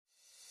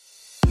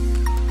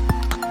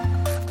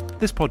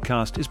This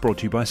podcast is brought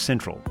to you by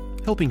Central,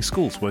 helping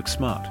schools work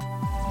smart.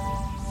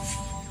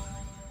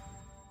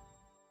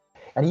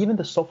 And even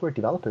the software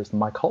developers,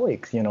 my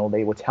colleagues,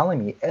 they were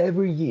telling me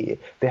every year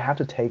they have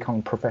to take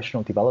on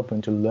professional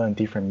development to learn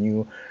different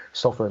new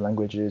software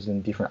languages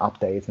and different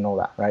updates and all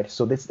that, right?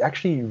 So this is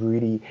actually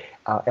really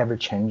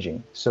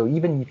ever-changing. So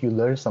even if you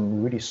learn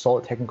some really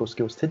solid technical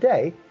skills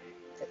today,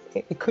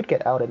 it could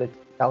get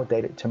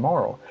outdated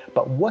tomorrow.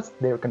 But what's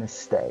they're going to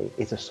stay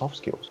is the soft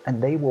skills,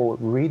 and they will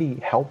really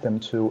help them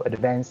to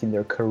advance in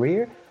their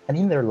career and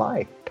in their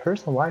life,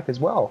 personal life as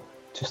well,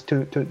 just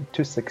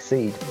to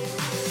succeed.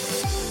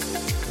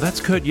 That's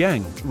Kurt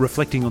Yang,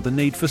 reflecting on the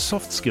need for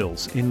soft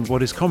skills in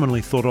what is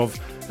commonly thought of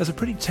as a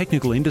pretty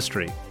technical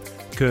industry.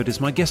 Kurt is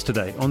my guest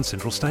today on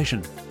Central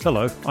Station.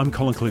 Hello, I'm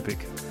Colin Klupik.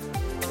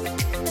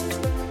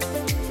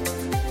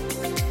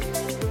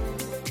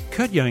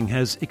 Kurt Yang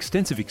has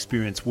extensive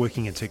experience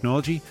working in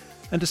technology,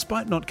 and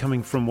despite not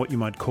coming from what you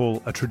might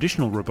call a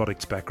traditional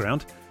robotics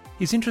background,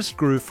 his interest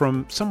grew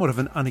from somewhat of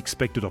an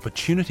unexpected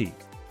opportunity.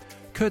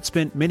 Kurt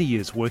spent many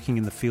years working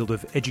in the field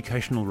of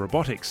educational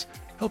robotics,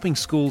 helping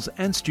schools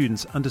and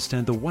students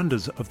understand the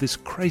wonders of this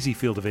crazy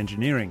field of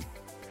engineering.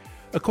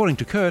 According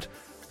to Kurt,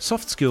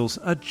 soft skills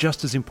are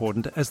just as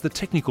important as the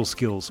technical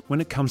skills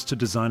when it comes to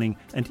designing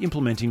and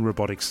implementing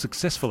robotics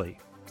successfully.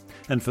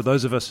 And for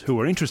those of us who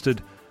are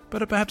interested,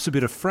 but are perhaps a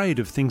bit afraid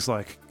of things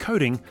like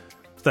coding,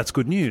 that's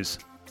good news.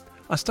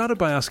 I started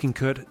by asking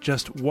Kurt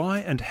just why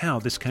and how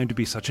this came to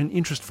be such an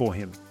interest for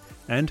him.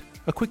 And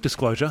a quick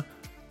disclosure,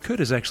 Kurt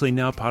is actually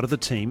now part of the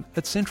team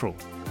at Central.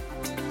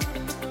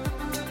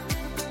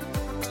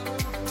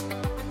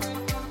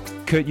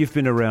 Kurt, you've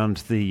been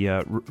around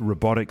the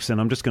robotics,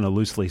 and I'm just going to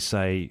loosely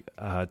say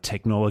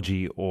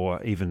technology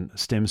or even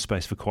STEM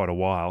space for quite a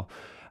while.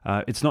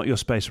 It's not your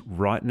space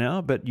right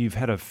now, but you've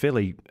had a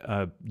fairly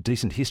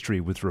decent history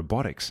with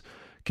robotics.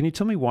 Can you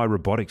tell me why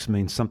robotics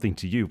means something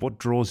to you? What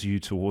draws you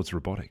towards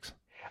robotics?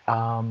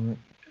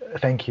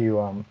 Thank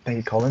you,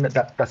 Colin.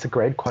 That's a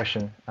great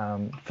question.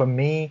 For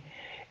me,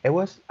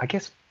 I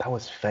guess that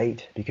was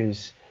fate,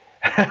 because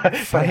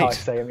fate. How I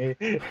say, I mean,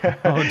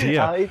 oh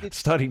dear, it's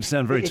starting to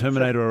sound very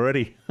Terminator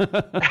already.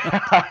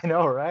 I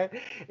know, right?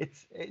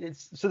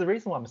 It's so the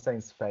reason why I'm saying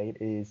it's fate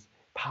is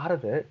part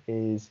of it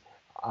is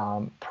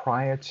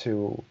prior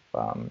to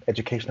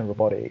educational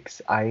robotics,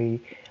 I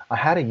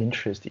had an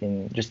interest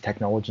in just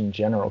technology in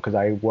general, because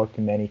I worked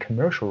in many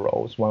commercial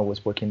roles when I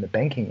was working in the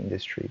banking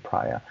industry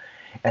prior.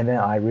 And then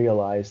I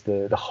realized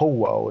the whole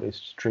world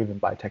is driven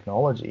by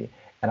technology.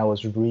 And I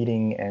was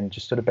reading and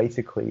just sort of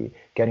basically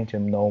getting to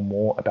know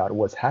more about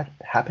what's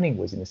happening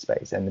within the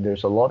space. And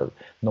there's a lot of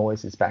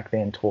noises back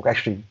then,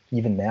 actually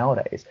even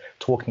nowadays,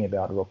 talking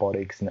about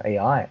robotics and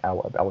AI. I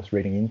was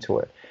reading into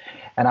it.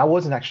 And I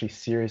wasn't actually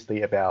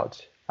seriously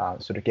about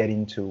sort of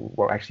getting into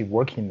or actually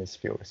working in this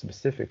field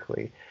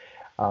specifically.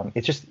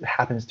 It just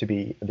happens to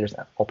be there's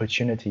an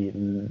opportunity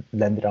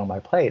landed on my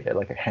plate,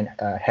 like a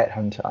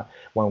headhunter.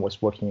 When I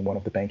was working in one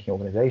of the banking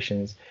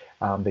organizations,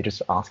 they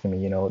just asking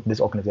me, this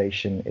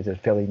organization is a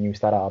fairly new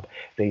startup.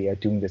 They are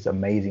doing this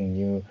amazing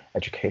new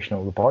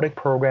educational robotic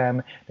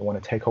program. They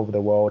want to take over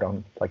the world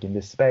in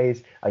this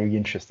space. Are you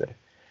interested?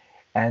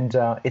 And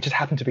it just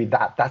happened to be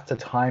that's the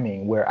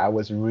timing where I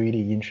was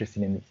really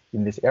interested in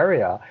this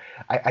area.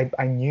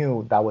 I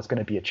knew that was going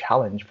to be a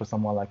challenge for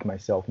someone like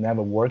myself,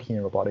 never working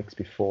in robotics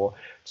before,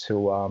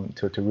 to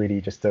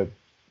really just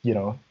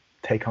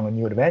take on a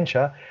new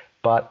adventure.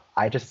 But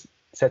I just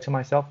said to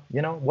myself,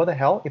 what the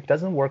hell? If it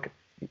doesn't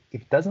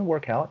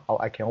work out,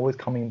 I can always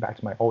come back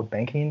to my old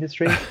banking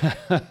industry.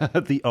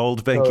 The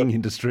old banking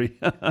industry.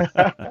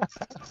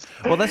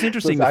 Well, that's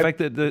interesting. The fact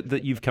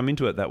that you've come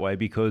into it that way,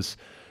 because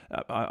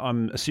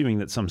I'm assuming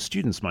that some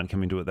students might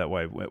come into it that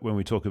way when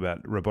we talk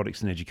about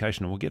robotics in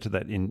education, and we'll get to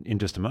that in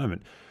just a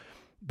moment.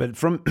 But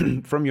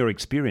from your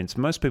experience,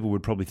 most people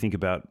would probably think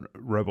about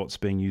robots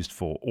being used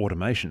for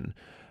automation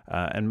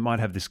and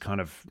might have this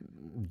kind of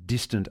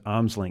distant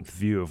arm's length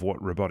view of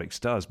what robotics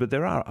does. But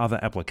there are other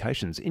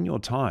applications. In your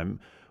time,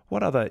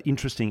 what other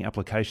interesting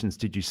applications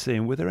did you see?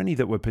 And were there any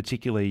that were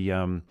particularly,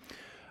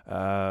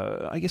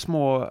 I guess,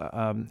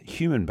 more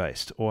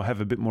human-based or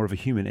have a bit more of a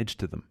human edge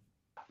to them?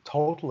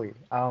 Totally.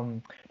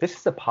 This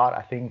is the part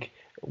I think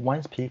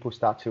once people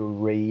start to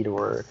read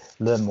or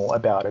learn more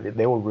about it,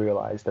 they will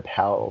realize the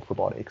power of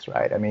robotics,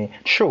 right? I mean,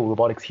 sure,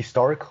 robotics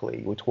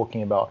historically, we're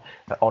talking about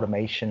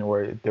automation,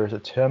 or there's a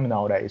term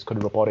nowadays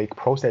called robotic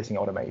processing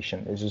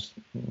automation. It's just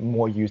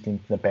more used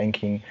in the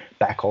banking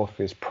back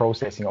office,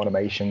 processing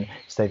automation,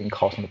 saving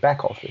costs in the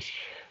back office.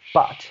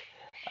 But,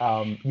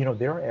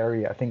 there are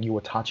areas, I think you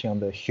were touching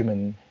on the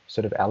human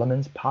sort of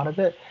elements part of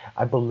it.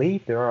 I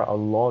believe there are a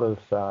lot of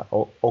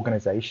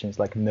organizations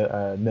like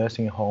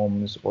nursing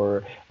homes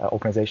or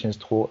organizations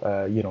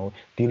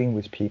dealing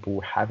with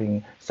people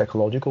having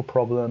psychological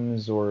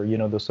problems or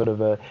the sort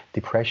of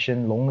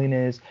depression,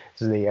 loneliness.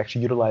 So they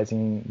actually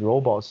utilizing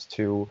robots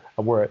to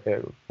what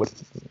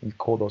you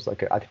call those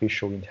like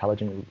artificial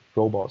intelligent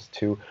robots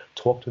to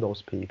talk to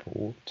those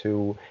people,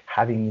 to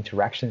having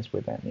interactions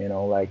with them,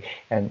 like,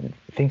 and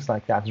things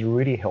like that is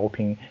really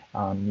helping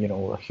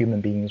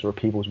human beings or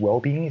people's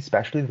well-being,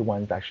 especially the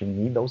ones that actually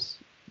need those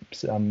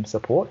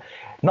support.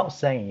 Not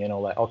saying,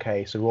 like,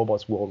 okay, so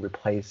robots will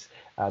replace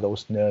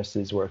those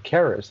nurses or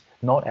carers.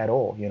 Not at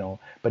all,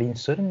 But in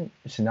certain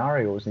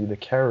scenarios, the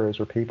carers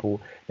or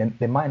people, then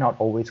they might not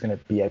always going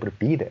to be able to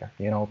be there,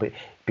 But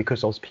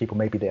because those people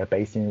maybe they are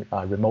based in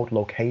remote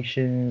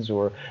locations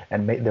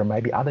there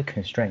might be other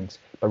constraints.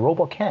 But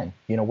robot can,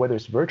 whether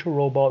it's virtual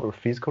robot or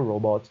physical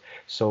robots.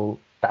 So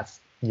that's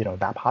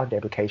that part of the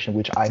application,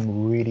 which I'm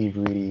really,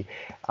 really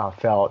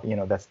felt,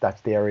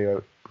 that's the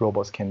area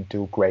robots can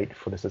do great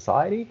for the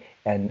society.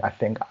 And I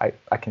think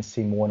I can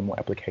see more and more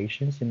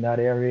applications in that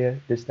area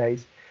these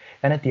days.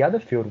 And at the other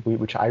field,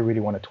 which I really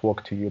want to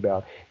talk to you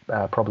about,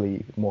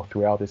 probably more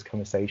throughout this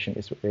conversation,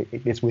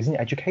 is within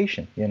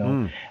education.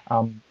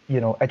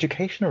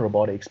 Educational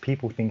robotics.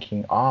 People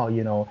thinking,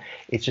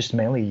 it's just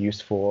mainly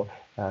used for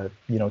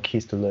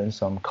kids to learn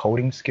some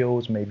coding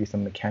skills, maybe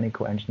some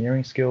mechanical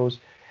engineering skills.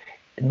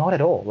 Not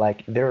at all.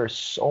 Like there are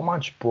so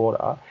much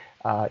broader,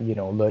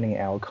 learning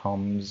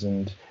outcomes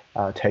and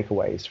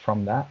takeaways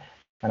from that.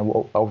 And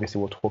we'll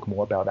talk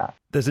more about that.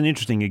 There's an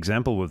interesting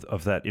example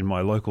of that in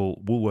my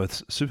local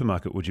Woolworths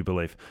supermarket, would you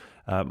believe?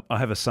 I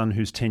have a son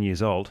who's 10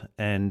 years old,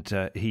 and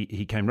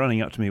he came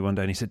running up to me one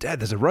day and he said, "Dad,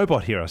 there's a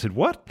robot here." I said,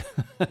 "What?"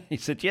 He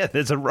said, "Yeah,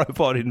 there's a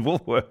robot in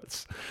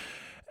Woolworths."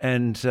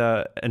 And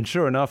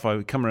sure enough,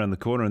 I come around the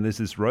corner and there's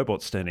this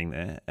robot standing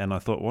there, and I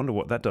thought, wonder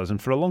what that does.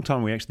 And for a long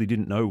time, we actually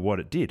didn't know what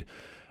it did.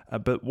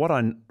 But what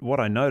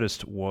I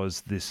noticed was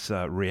this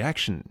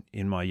reaction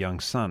in my young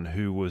son,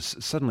 who was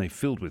suddenly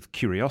filled with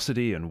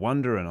curiosity and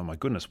wonder, and oh my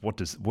goodness, what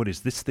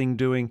is this thing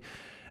doing?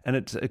 And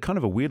it's a kind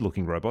of a weird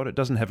looking robot. It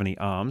doesn't have any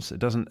arms. It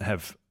doesn't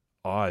have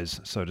eyes,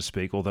 so to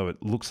speak, although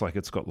it looks like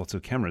it's got lots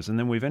of cameras. And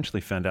then we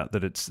eventually found out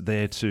that it's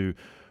there to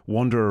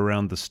wander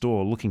around the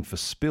store looking for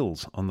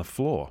spills on the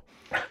floor,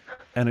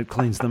 and it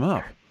cleans them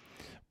up.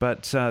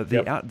 But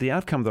the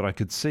outcome that I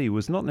could see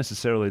was not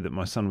necessarily that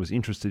my son was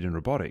interested in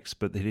robotics,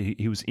 but that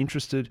he was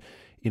interested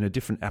in a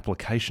different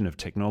application of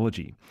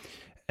technology.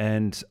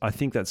 And I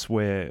think that's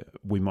where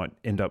we might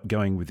end up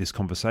going with this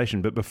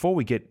conversation. But before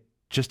we get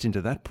just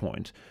into that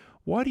point,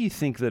 why do you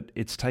think that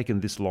it's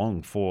taken this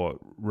long for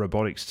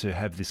robotics to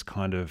have this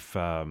kind of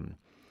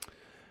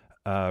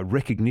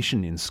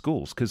recognition in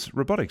schools? Because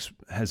robotics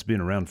has been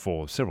around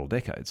for several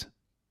decades.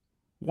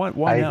 Why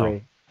I now?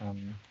 agree.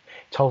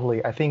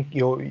 Totally. I think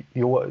you're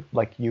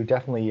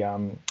definitely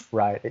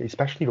right.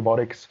 Especially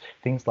robotics,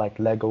 things like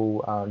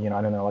Lego. I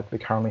don't know. Like they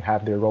currently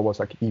have their robots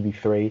like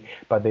EV3,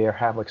 but they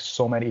have like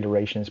so many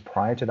iterations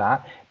prior to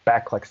that.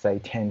 Back like say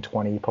 10,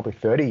 20, probably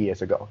 30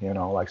 years ago.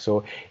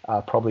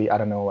 Probably I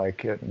don't know.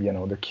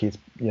 The kids.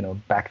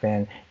 Back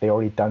then they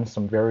already done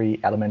some very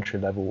elementary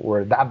level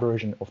or that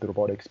version of the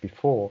robotics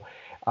before.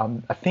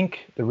 I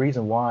think the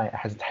reason why it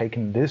has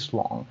taken this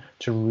long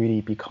to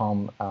really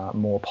become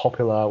more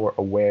popular or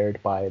aware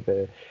by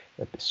the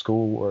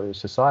school or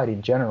society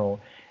in general,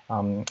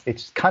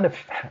 it's kind of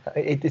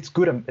it's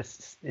good.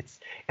 It's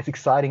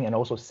exciting and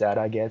also sad,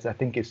 I guess. I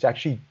think it's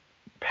actually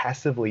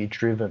passively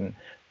driven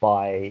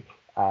by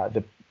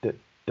the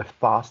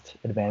fast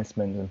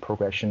advancement and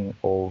progression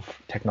of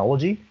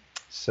technology.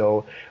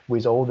 So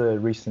with all the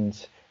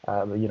recent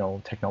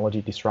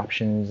technology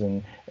disruptions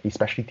and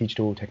especially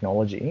digital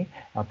technology,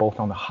 both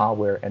on the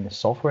hardware and the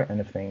software end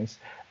of things,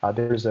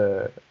 there's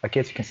I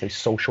guess you can say,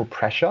 social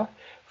pressure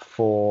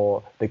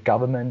for the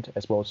government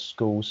as well as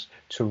schools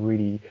to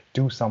really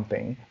do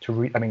something.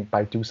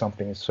 By do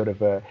something is sort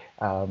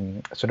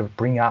of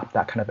bring up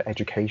that kind of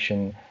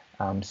education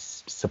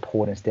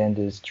support and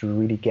standards to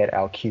really get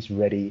our kids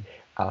ready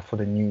for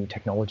the new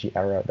technology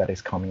era that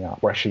is coming up.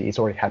 Or actually, it's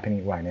already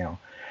happening right now.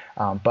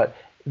 But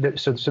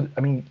this,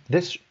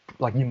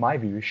 like in my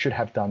view, should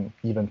have done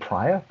even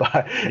prior,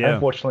 but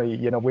unfortunately,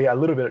 we are a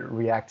little bit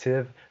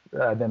reactive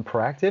than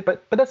proactive.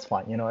 But that's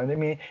fine,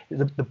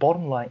 the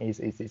bottom line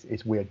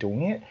is we are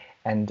doing it,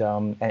 and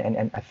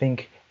I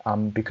think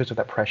because of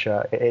that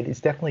pressure, it is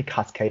definitely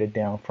cascaded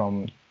down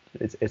from.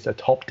 It's a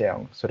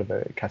top-down sort of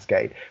a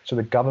cascade. So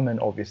the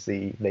government,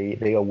 obviously,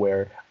 they are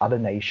aware other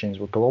nations,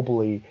 or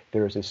globally,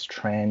 there is this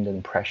trend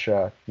and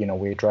pressure.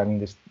 We're driving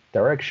this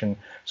direction.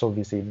 So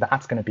obviously,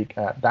 that's going to be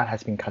that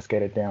has been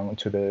cascaded down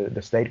to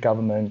the state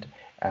government,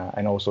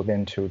 and also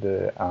then to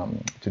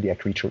the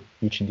actual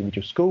each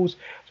individual schools.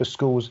 So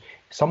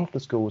some of the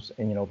schools,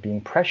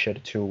 being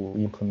pressured to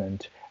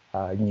implement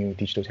new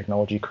digital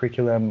technology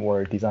curriculum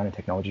or design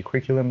technology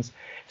curriculums.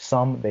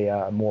 Some they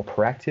are more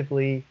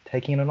proactively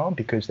taking it on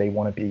because they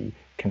want to be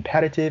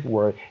competitive,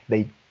 or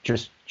they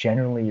just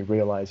generally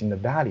realizing the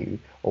value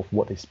of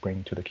what this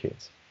brings to the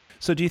kids.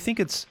 So do you think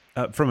it's,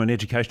 from an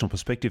educational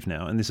perspective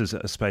now, and this is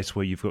a space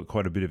where you've got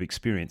quite a bit of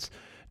experience,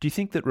 do you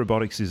think that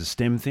robotics is a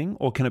STEM thing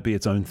or can it be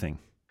its own thing?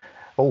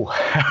 Oh,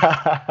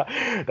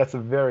 that's a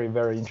very,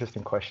 very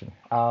interesting question.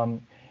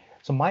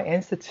 So my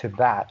answer to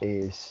that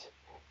is,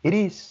 it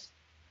is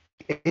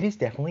it is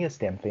definitely a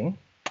STEM thing.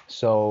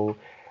 So,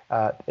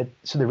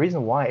 so the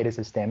reason why it is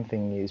a STEM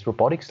thing is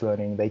robotics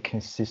learning. They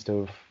consist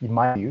of, in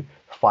my view,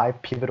 five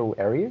pivotal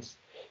areas: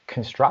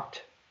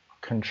 construct,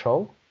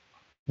 control,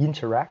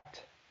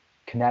 interact,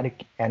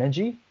 kinetic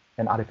energy,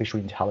 and artificial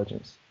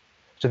intelligence.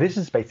 So this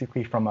is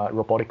basically from a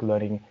robotic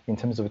learning in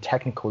terms of a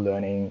technical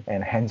learning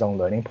and hands-on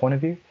learning point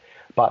of view.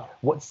 But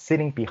what's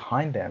sitting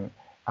behind them,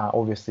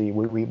 obviously,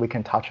 we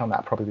can touch on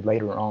that probably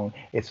later on.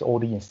 It's all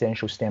the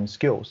essential STEM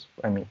skills.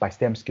 I mean, by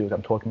STEM skills,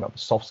 I'm talking about the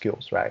soft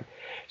skills, right?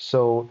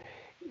 So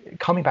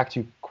coming back to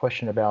your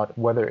question about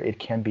whether it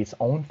can be its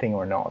own thing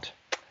or not.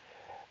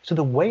 So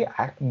the way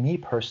me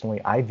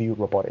personally, I view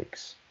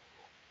robotics,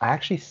 I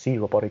actually see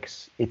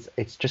robotics,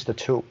 it's just a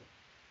tool.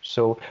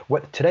 So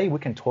what today we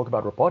can talk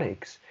about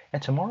robotics,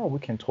 and tomorrow we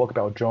can talk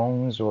about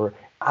drones or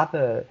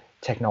other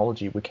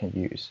technology we can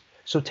use.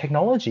 So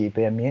technology,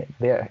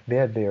 they're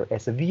there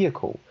as a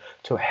vehicle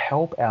to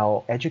help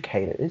our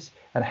educators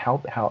and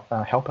help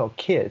our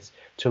kids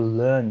to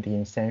learn the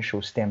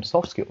essential STEM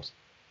soft skills.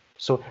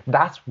 So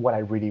that's what I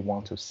really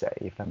want to say,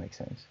 if that makes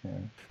sense. Yeah.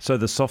 So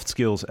the soft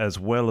skills as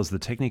well as the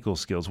technical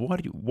skills. Why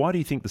do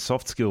you think the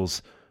soft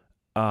skills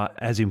are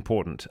as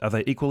important? Are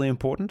they equally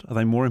important? Are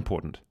they more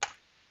important?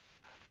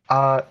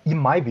 In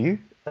my view,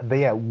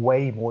 they are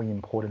way more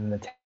important than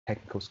the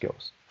technical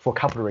skills for a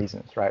couple of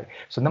reasons, right?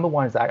 So number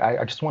one is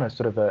I just want to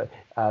sort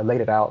of lay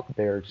it out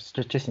there,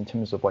 just in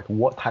terms of like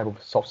what type of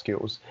soft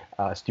skills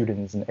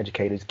students and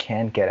educators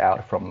can get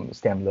out from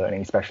STEM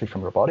learning, especially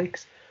from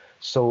robotics.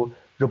 So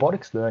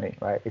robotics learning,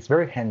 right? It's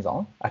very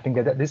hands-on. I think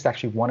that this is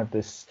actually one of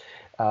this.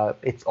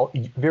 It's a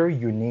very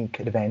unique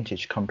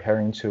advantage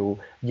comparing to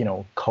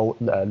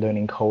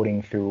learning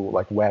coding through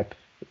like web,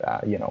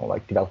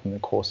 like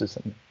development courses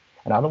and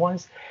other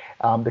ones.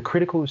 The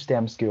critical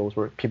STEM skills,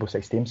 where people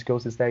say STEM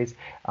skills these days,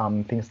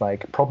 things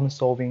like problem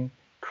solving,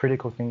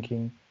 critical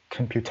thinking,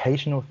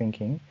 computational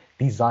thinking,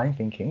 design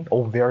thinking,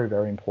 all very,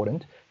 very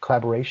important.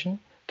 Collaboration,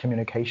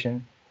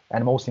 communication,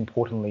 and most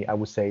importantly, I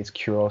would say is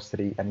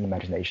curiosity and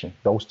imagination.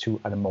 Those two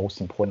are the most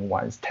important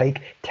ones.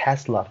 Take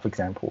Tesla, for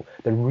example.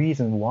 The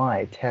reason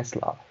why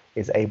Tesla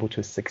is able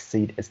to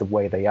succeed is the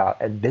way they are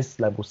at this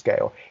level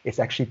scale. It's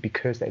actually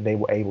because they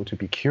were able to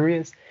be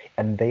curious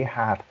and they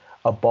have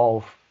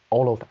above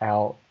all of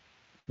our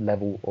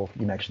level of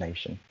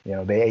imagination.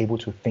 They're able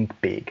to think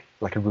big,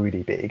 like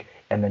really big,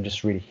 and then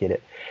just really hit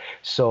it.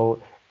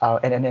 So,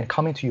 and then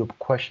coming to your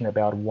question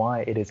about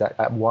why it is,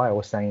 why I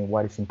was saying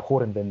why it's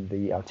important than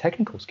the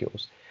technical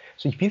skills.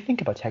 So if you think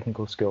about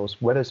technical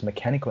skills, whether it's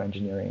mechanical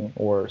engineering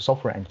or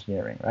software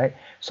engineering, right?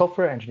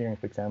 Software engineering,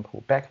 for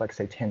example, back like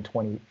say 10,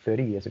 20,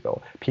 30 years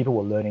ago, people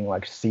were learning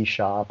like C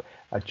Sharp,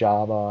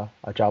 Java,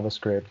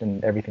 JavaScript,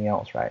 and everything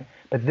else, right?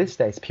 But these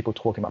days, people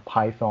talking about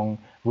Python,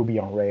 Ruby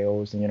on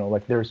Rails, and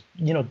like there's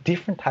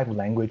different type of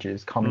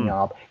languages coming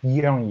up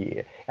year on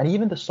year. And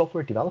even the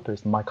software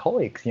developers, my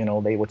colleagues,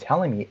 they were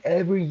telling me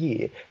every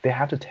year they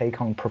have to take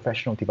on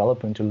professional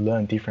development to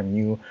learn different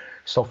new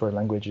software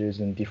languages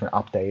and different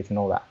updates and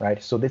all that,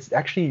 right? So this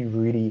actually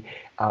really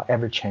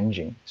ever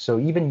changing. So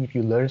even if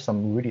you learn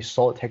some really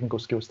solid technical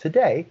skills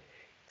today,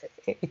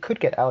 it could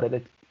get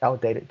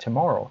outdated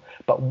tomorrow.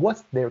 But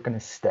what's they're going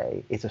to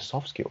stay is the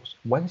soft skills.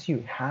 Once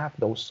you have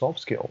those soft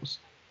skills,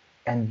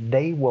 and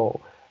they will,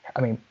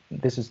 I mean,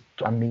 this is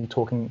me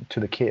talking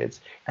to the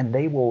kids, and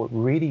they will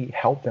really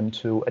help them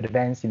to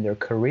advance in their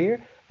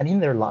career and in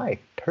their life,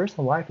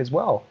 personal life as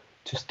well,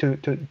 just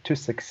to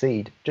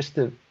succeed, just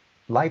to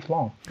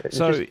lifelong.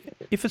 So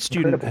if a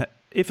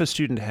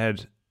student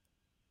had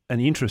an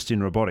interest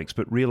in robotics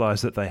but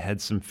realized that they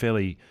had some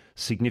fairly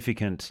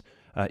significant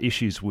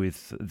issues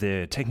with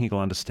their technical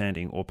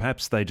understanding, or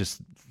perhaps they just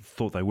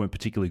thought they weren't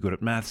particularly good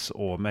at maths,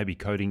 or maybe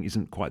coding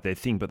isn't quite their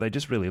thing, but they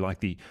just really like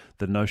the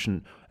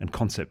notion and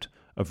concept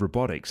of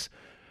robotics.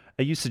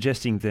 Are you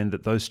suggesting then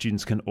that those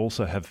students can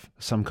also have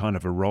some kind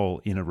of a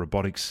role in a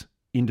robotics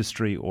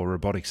industry or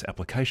robotics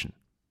application?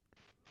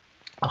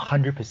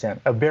 100%.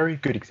 A very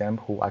good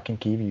example I can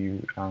give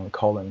you,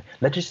 Colin.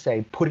 Let's just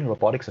say putting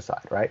robotics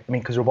aside, right? I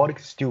mean, because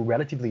robotics is still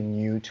relatively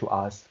new to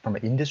us from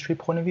an industry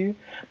point of view,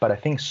 but I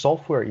think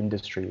software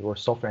industry or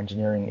software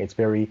engineering is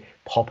very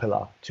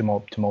popular to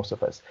most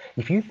of us.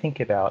 If you think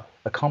about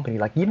a company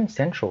like even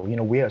Central,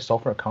 we're a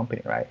software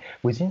company, right?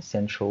 Within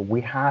Central,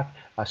 we have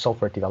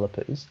software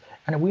developers,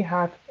 and we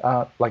have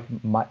like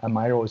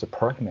my role is a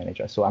product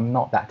manager, so I'm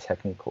not that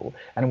technical,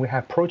 and we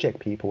have project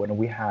people, and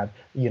we have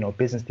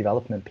business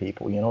development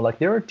people. Like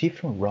there are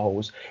different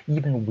roles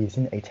even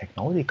within a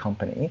technology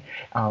company,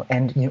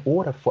 and in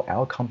order for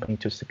our company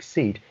to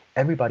succeed,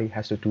 everybody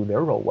has to do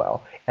their role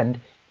well. And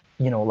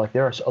like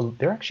there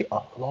are actually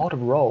a lot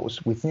of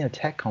roles within a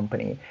tech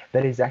company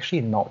that is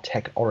actually not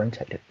tech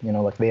orientated.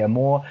 Like they are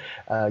more,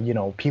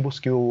 people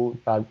skill,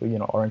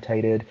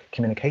 orientated,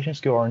 communication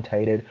skill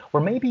orientated,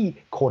 or maybe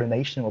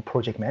coordination or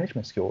project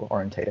management skill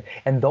orientated.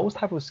 And those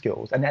type of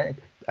skills. And then,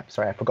 I'm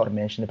sorry, I forgot to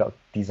mention about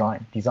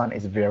design. Design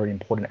is a very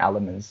important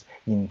elements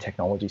in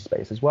technology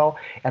space as well.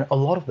 And a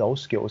lot of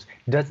those skills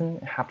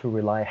doesn't have to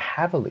rely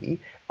heavily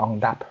on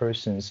that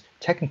person's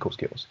technical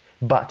skills,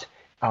 but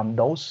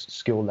those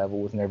skill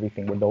levels and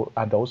everything with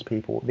those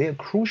people, they are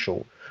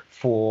crucial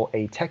for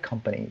a tech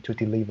company to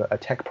deliver a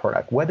tech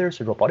product, whether it's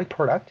a robotic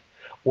product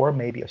or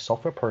maybe a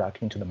software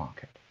product into the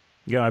market.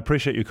 Yeah, I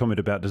appreciate your comment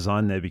about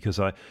design there, because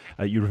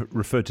you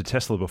referred to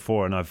Tesla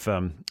before, and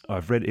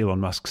I've read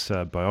Elon Musk's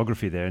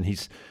biography there, and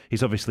he's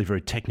obviously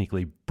very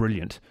technically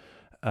brilliant,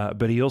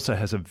 but he also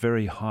has a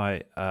very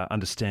high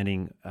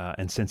understanding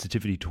and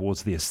sensitivity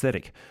towards the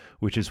aesthetic,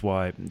 which is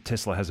why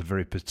Tesla has a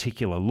very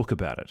particular look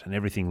about it, and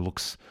everything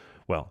looks,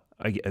 well,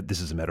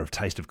 this is a matter of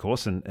taste, of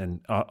course,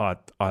 and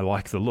I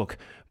like the look,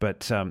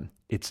 but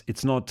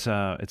it's not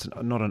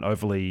an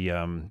overly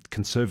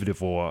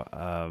conservative or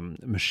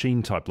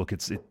machine type look.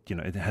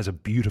 It has a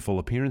beautiful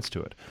appearance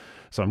to it.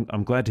 So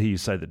I'm glad to hear you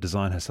say that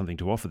design has something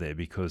to offer there,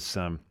 because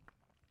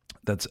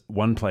that's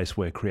one place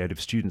where creative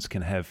students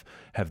can have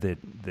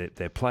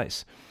their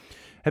place.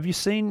 Have you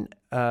seen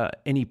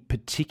any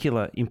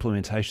particular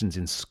implementations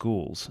in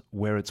schools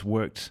where it's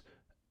worked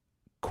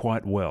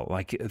quite well,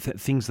 like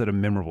things that are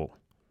memorable?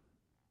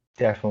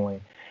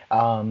 Definitely.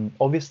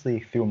 Obviously,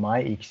 through my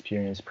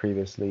experience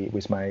previously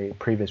with my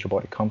previous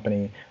robotic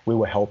company, we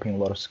were helping a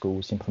lot of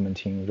schools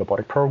implementing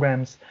robotic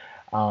programs.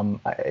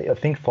 I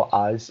think for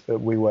us,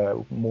 we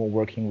were more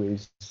working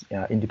with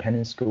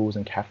independent schools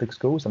and Catholic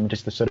schools. I mean,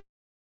 just the sort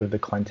of the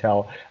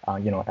clientele,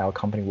 our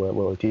company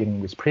were dealing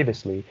with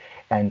previously.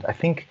 And I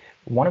think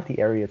one of the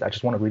areas I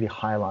just want to really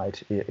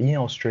highlight in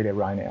Australia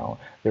right now,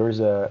 there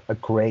is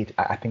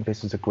I think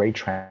this is a great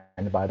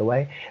trend, by the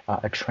way,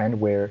 a trend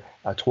where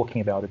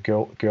talking about the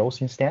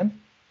girls in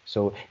STEM.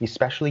 So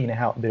especially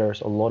how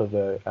there's a lot of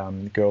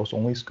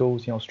girls-only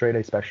schools in Australia,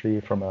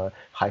 especially from a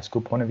high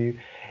school point of view,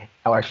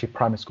 or actually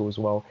primary school as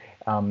well,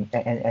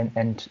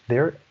 and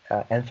their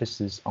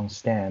emphasis on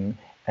STEM.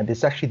 And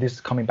this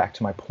is coming back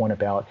to my point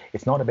about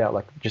it's not about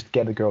like just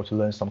get the girl to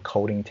learn some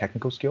coding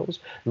technical skills,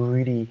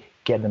 really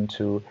get them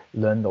to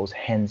learn those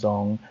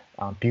hands-on,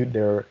 build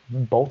their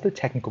both the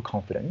technical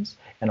confidence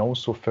and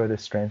also further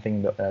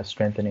strengthening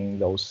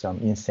those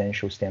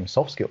essential STEM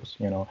soft skills.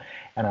 And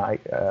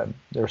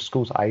there are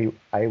schools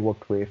I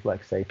worked with,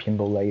 like say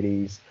Pinball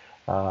Ladies,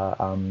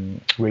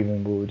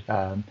 Ravenwood,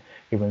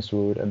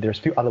 Ravenswood, and there's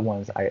a few other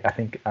ones. I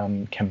think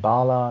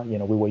Kambala.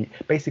 We were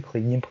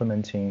basically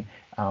implementing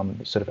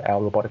sort of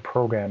our robotic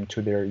program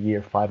to their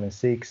year 5 and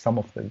 6, some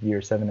of the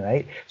year 7 and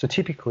 8. So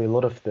typically, a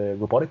lot of the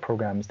robotic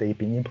programs they've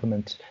been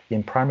implemented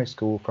in primary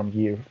school from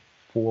year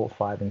 4,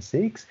 5, and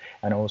 6,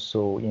 and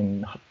also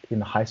in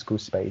the high school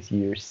space,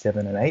 years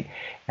 7 and 8.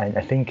 And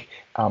I think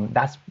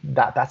that's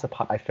a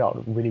part I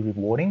felt really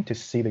rewarding to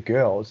see the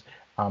girls,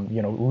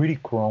 really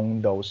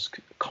grown those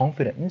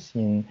confidence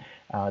in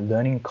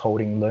learning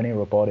coding, learning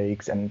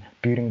robotics, and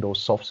building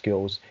those soft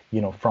skills,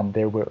 from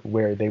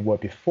where they were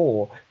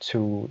before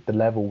to the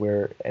level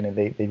where, and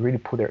they really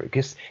put their,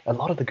 because a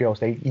lot of the girls,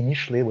 they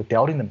initially were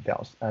doubting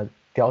themselves,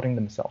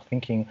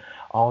 thinking,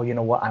 oh, you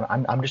know what,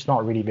 I'm just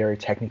not really very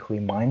technically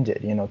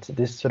minded,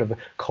 this sort of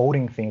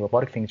coding thing,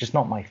 robotic thing is just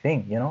not my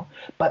thing,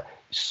 But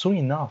soon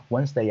enough,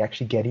 once they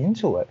actually get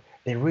into it,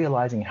 they're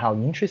realizing how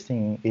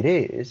interesting it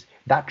is.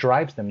 That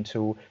drives them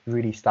to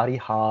really study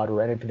hard or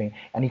everything.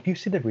 And if you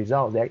see the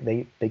results that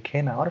they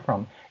came out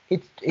from,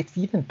 it's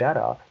even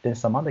better than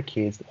some other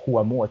kids who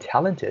are more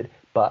talented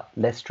but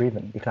less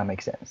driven, if that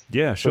makes sense.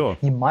 Yeah, sure.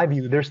 So in my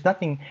view, there's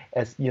nothing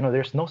as,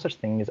 there's no such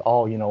thing as,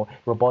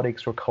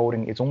 robotics or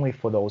coding, it's only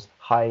for those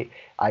high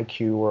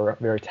IQ or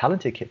very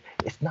talented kids.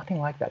 It's nothing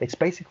like that. It's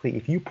basically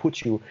if you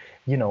put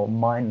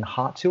mind and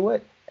heart to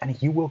it, and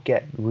you will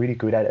get really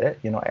good at it,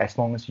 as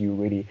long as you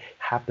really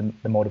have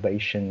the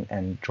motivation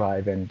and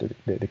drive and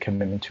the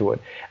commitment to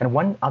it. And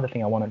one other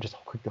thing I want to just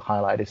quickly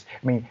highlight is,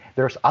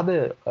 there's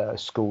other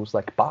schools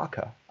like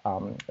Barker.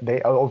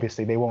 They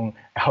won't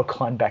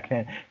outclimb back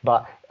then,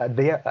 but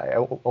they are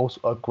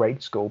also a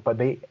great school. But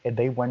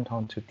they went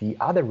on to the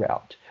other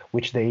route,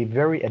 which they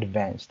very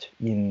advanced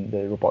in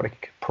the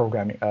robotic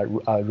program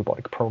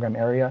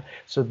area.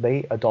 So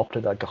they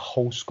adopted like a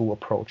whole school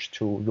approach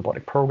to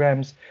robotic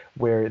programs,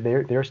 where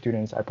their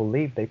students, I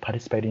believe, they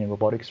participated in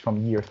robotics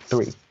from year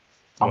 3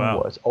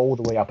 onwards, all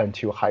the way up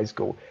until high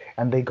school,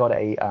 and they got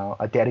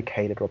a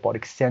dedicated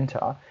robotics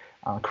center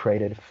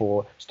created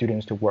for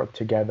students to work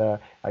together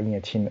in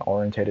a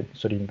team-oriented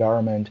sort of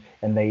environment,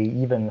 and they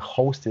even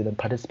hosted and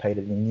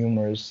participated in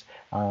numerous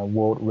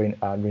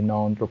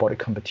world-renowned robotic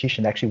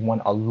competition. They actually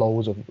won a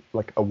loads of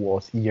like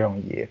awards year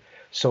on year.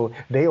 So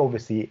they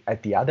obviously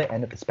at the other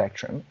end of the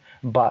spectrum,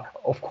 but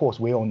of course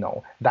we all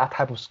know that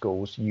type of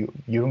schools you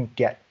don't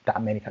get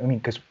that many. I mean,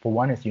 because for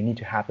one is you need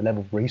to have the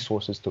level of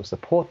resources to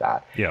support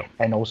that,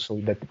 and also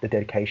the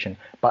dedication.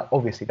 But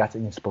obviously that's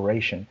an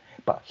inspiration.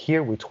 But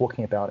here we're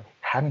talking about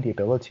having the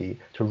ability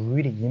to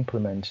really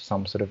implement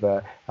some sort of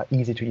a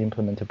easy to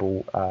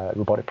implementable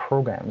robotic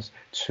programs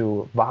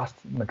to vast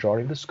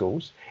majority of the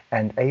schools,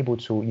 and able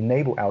to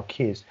enable our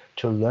kids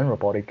to learn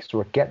robotics,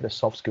 to get the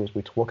soft skills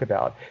we talk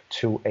about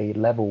to a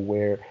level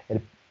where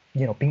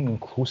being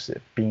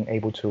inclusive, being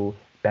able to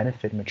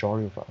benefit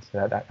majority of us.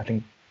 I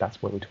think that's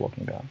what we're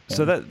talking about. Yeah.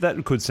 So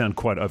that could sound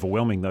quite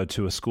overwhelming, though,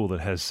 to a school that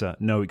has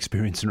no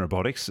experience in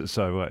robotics.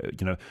 So,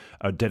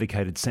 a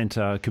dedicated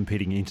centre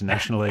competing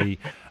internationally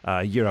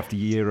year after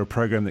year, a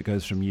program that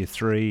goes from year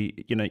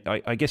 3.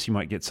 I guess you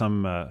might get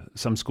some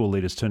school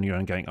leaders turning around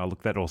and going, "Oh,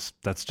 look,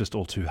 that's just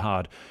all too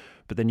hard."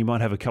 But then you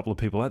might have a couple of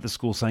people at the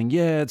school saying,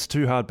 "Yeah, it's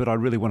too hard, but I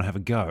really want to have a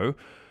go."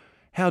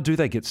 How do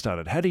they get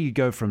started? How do you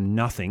go from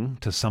nothing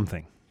to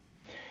something?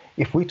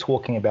 If we're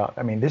talking about,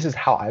 this is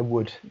how I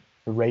would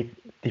rate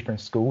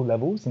different school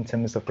levels in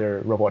terms of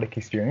their robotic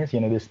experience.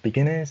 There's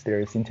beginners,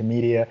 there's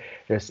intermediate,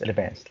 there's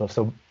advanced.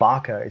 So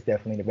Barker is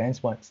definitely an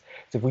advanced one.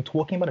 So if we're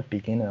talking about a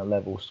beginner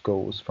level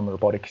schools from a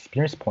robotic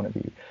experience point of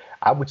view,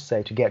 I would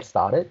say to get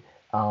started,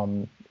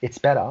 it's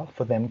better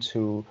for them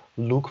to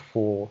look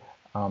for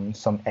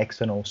some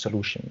external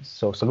solutions.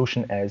 So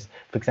solution as,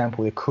 for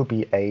example, it could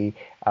be a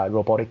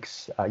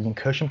robotics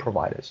incursion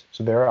providers.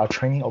 So there are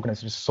training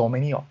organizations, so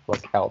many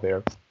out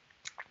there.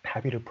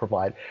 Happy to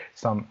provide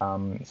some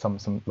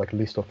like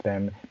list of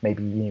them,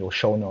 maybe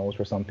show notes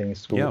or something.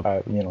 School,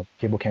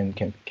 people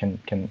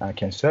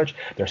can search.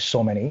 There's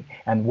so many,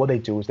 and what they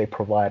do is they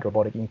provide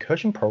robotic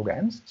incursion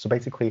programs. So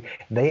basically,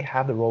 they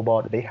have the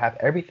robot, they have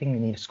everything they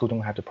need. School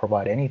don't have to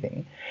provide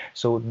anything.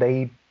 So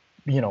they,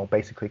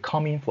 basically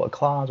come in for a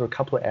class or a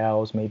couple of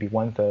hours, maybe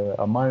once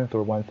a month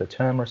or once a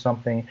term or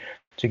something,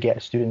 to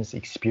get students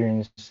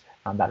experience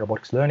that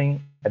robotics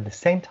learning. At the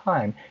same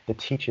time, the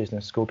teachers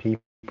and school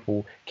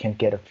people can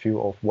get a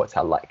feel of what's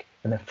that like,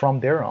 and then from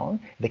there on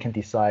they can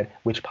decide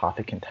which path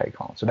they can take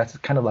on. So that's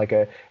kind of like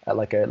a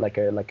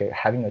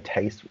having a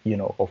taste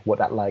of what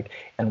that like,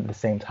 and at the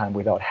same time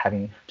without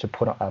having to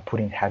put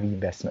in heavy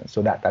investment.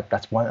 So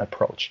that's one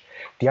approach.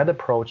 The other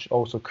approach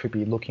also could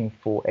be looking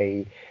for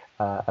a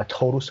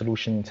total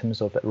solution in terms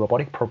of a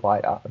robotic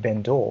provider,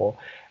 vendor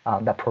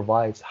that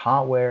provides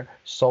hardware,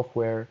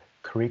 software,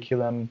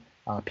 curriculum,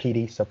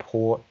 PD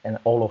support, and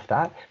all of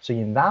that. So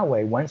in that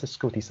way, once the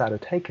school decide to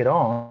take it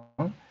on,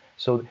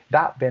 so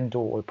that vendor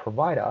or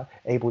provider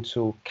able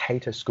to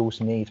cater schools'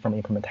 needs from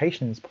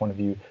implementation's point of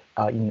view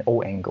in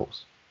all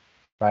angles,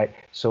 right?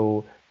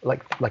 So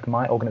like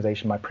my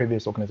organization, my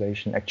previous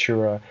organization,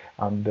 Actura,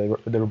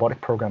 the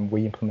robotic program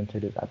we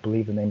implemented, I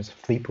believe the name is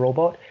Flip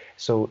Robot.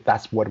 So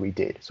that's what we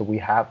did. So we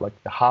have like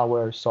the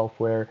hardware,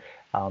 software,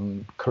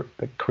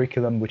 the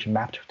curriculum which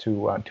mapped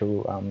to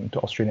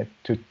Australian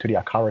to the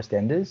ACARA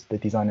standards, the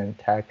design and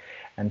tech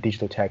and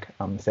digital tech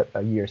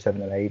year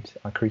 7 and 8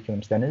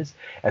 curriculum standards,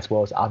 as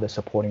well as other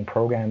supporting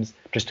programs,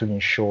 just to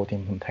ensure the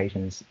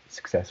implementation is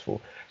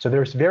successful. So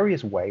there's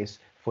various ways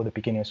for the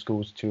beginner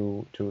schools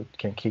to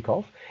can kick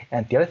off.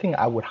 And the other thing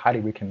I would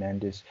highly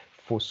recommend is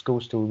for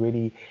schools to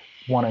really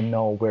want to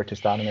know where to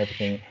start and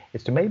everything,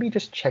 is to maybe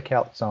just check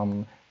out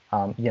some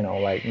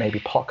like maybe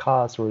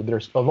podcasts, or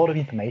there's a lot of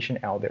information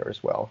out there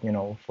as well,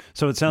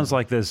 So it sounds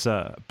like there's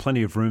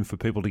plenty of room for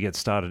people to get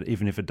started,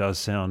 even if it does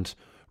sound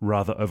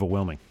rather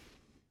overwhelming.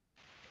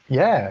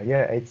 Yeah,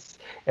 it's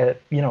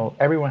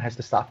everyone has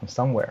to start from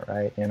somewhere,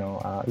 right?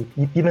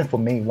 Even for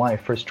me, when I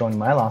first joined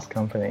my last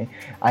company,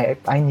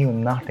 I knew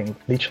nothing,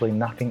 literally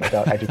nothing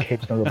about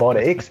educational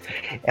robotics,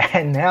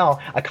 and now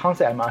I can't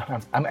say I'm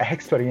an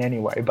expert in any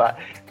way, but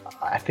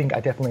I think I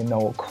definitely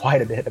know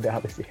quite a bit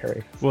about this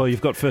area. Well,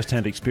 you've got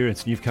first-hand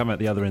experience, and you've come out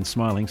the other end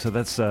smiling, so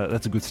that's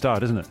a good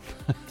start, isn't it?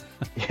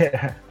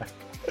 Yeah.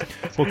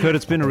 Well, Kurt,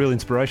 it's been a real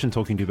inspiration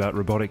talking to you about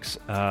robotics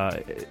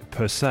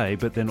per se,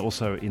 but then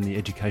also in the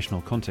educational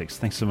context.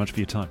 Thanks so much for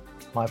your time.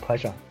 My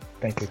pleasure.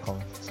 Thank you,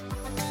 Colin.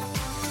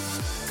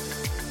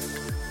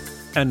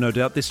 And no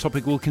doubt this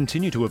topic will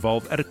continue to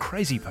evolve at a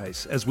crazy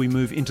pace as we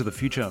move into the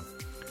future.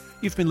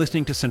 You've been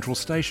listening to Central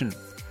Station.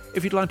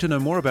 If you'd like to know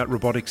more about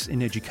robotics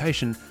in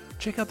education,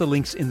 check out the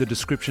links in the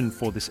description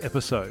for this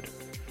episode.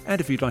 And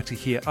if you'd like to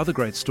hear other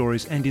great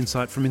stories and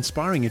insight from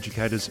inspiring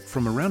educators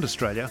from around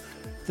Australia,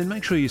 then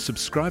make sure you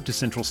subscribe to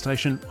Central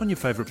Station on your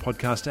favourite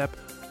podcast app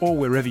or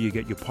wherever you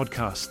get your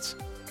podcasts.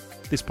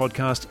 This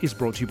podcast is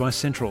brought to you by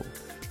Central.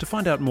 To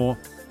find out more,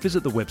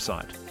 visit the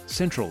website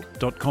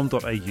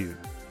central.com.au.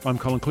 I'm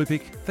Colin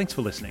Klupik. Thanks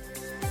for listening.